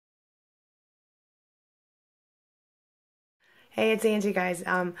Hey, it's Angie, guys.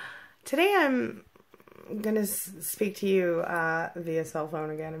 Today I'm going to speak to you via cell phone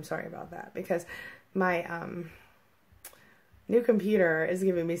again. I'm sorry about that because my new computer is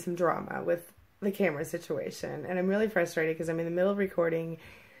giving me some drama with the camera situation, and I'm really frustrated because I'm in the middle of recording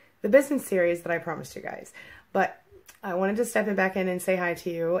the business series that I promised you guys. But I wanted to step back in and say hi to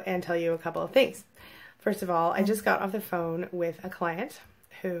you and tell you a couple of things. First of all, I just got off the phone with a client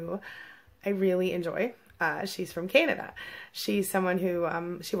who I really enjoy. She's from Canada. She's someone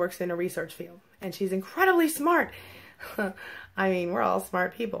who, she works in a research field, and she's incredibly smart. I mean, we're all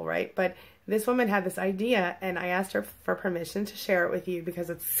smart people, right? But this woman had this idea, and I asked her for permission to share it with you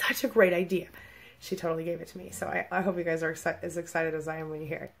because it's such a great idea. She totally gave it to me. So I hope you guys are as excited as I am when you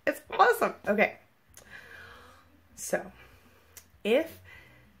hear it. It's awesome. Okay. So if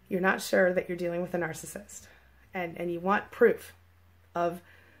you're not sure that you're dealing with a narcissist and you want proof of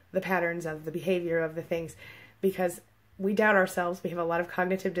the patterns, of the behavior, of the things, because we doubt ourselves. We have a lot of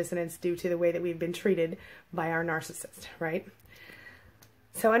cognitive dissonance due to the way that we've been treated by our narcissist, right?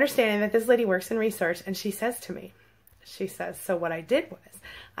 So understanding that this lady works in research, and she says to me, she says, so what I did was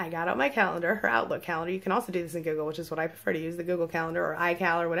I got out my calendar, her Outlook calendar. You can also do this in Google, which is what I prefer to use, the Google Calendar or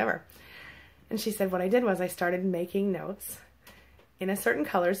iCal or whatever. And she said, what I did was I started making notes in a certain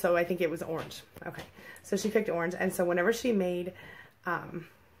color. So I think it was orange. Okay. So she picked orange. And so whenever she made,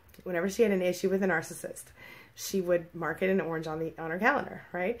 whenever she had an issue with a narcissist, she would mark it in orange on her calendar,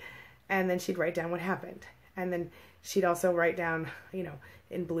 right? And then she'd write down what happened. And then she'd also write down, you know,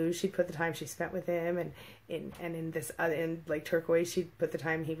 in blue, she'd put the time she spent with him, and in this other, in like turquoise, she'd put the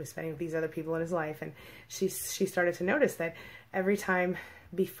time he was spending with these other people in his life. And she started to notice that every time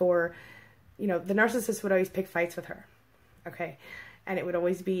before, you know, the narcissist would always pick fights with her, okay? And it would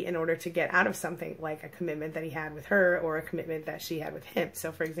always be in order to get out of something, like a commitment that he had with her or a commitment that she had with him.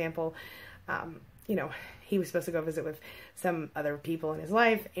 So for example, you know, he was supposed to go visit with some other people in his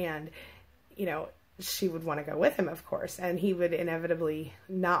life, and, you know, she would want to go with him, of course. And he would inevitably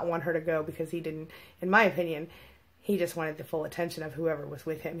not want her to go because he didn't, in my opinion, he just wanted the full attention of whoever was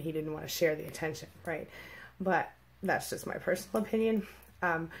with him. He didn't want to share the attention, right? But that's just my personal opinion.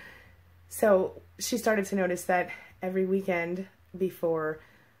 So she started to notice that every weekend before,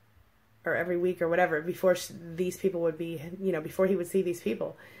 or every week or whatever, before these people would be, you know, before he would see these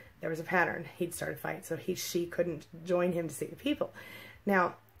people, there was a pattern. He'd start a fight, so she couldn't join him to see the people.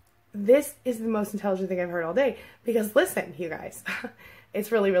 Now, this is the most intelligent thing I've heard all day, because listen, you guys,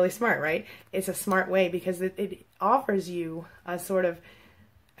 it's really, really smart, right? It's a smart way because it offers you a sort of,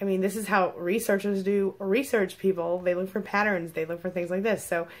 I mean, this is how researchers do research people. They look for patterns. They look for things like this.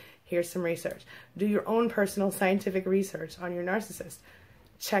 So here's some research. Do your own personal scientific research on your narcissist.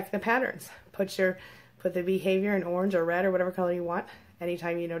 Check the patterns. Put the behavior in orange or red or whatever color you want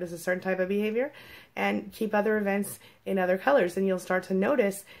anytime you notice a certain type of behavior, and keep other events in other colors, and you'll start to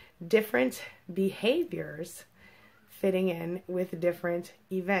notice different behaviors fitting in with different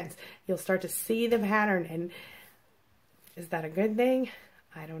events. You'll start to see the pattern, and is that a good thing?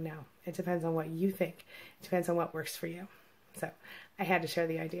 I don't know. It depends on what you think. It depends on what works for you. So I had to share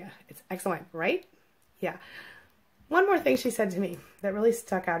the idea. It's excellent, right? Yeah. One more thing she said to me that really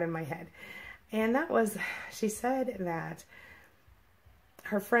stuck out in my head, and that was, she said that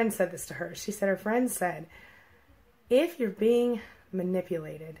her friend said this to her. She said her friend said, if you're being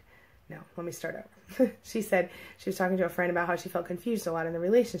manipulated, no, let me start over. She said she was talking to a friend about how she felt confused a lot in the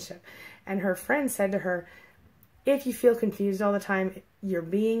relationship. And her friend said to her, if you feel confused all the time, you're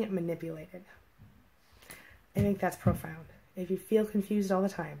being manipulated. I think that's profound. If you feel confused all the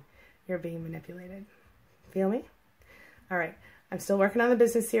time, you're being manipulated. Feel me? All right. I'm still working on the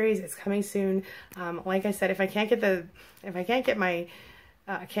business series. It's coming soon. Like I said, if I can't get my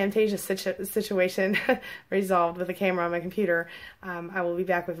Camtasia situation resolved with the camera on my computer, I will be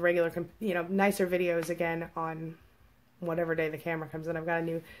back with regular, you know, nicer videos again on whatever day the camera comes in. I've got a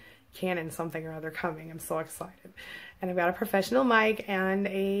new Canon something or other coming. I'm so excited. And I've got a professional mic and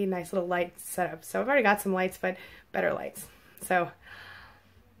a nice little light setup. So I've already got some lights, but better lights. So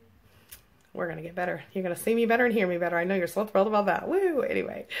we're going to get better. You're going to see me better and hear me better. I know you're so thrilled about that. Woo!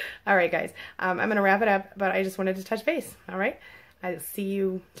 Anyway. All right, guys. I'm going to wrap it up, but I just wanted to touch base. All right? I'll see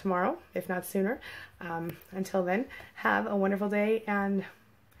you tomorrow, if not sooner. Until then, have a wonderful day, and,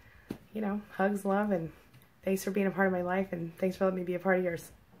 you know, hugs, love, and thanks for being a part of my life, and thanks for letting me be a part of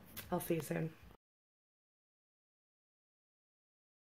yours. I'll see you soon.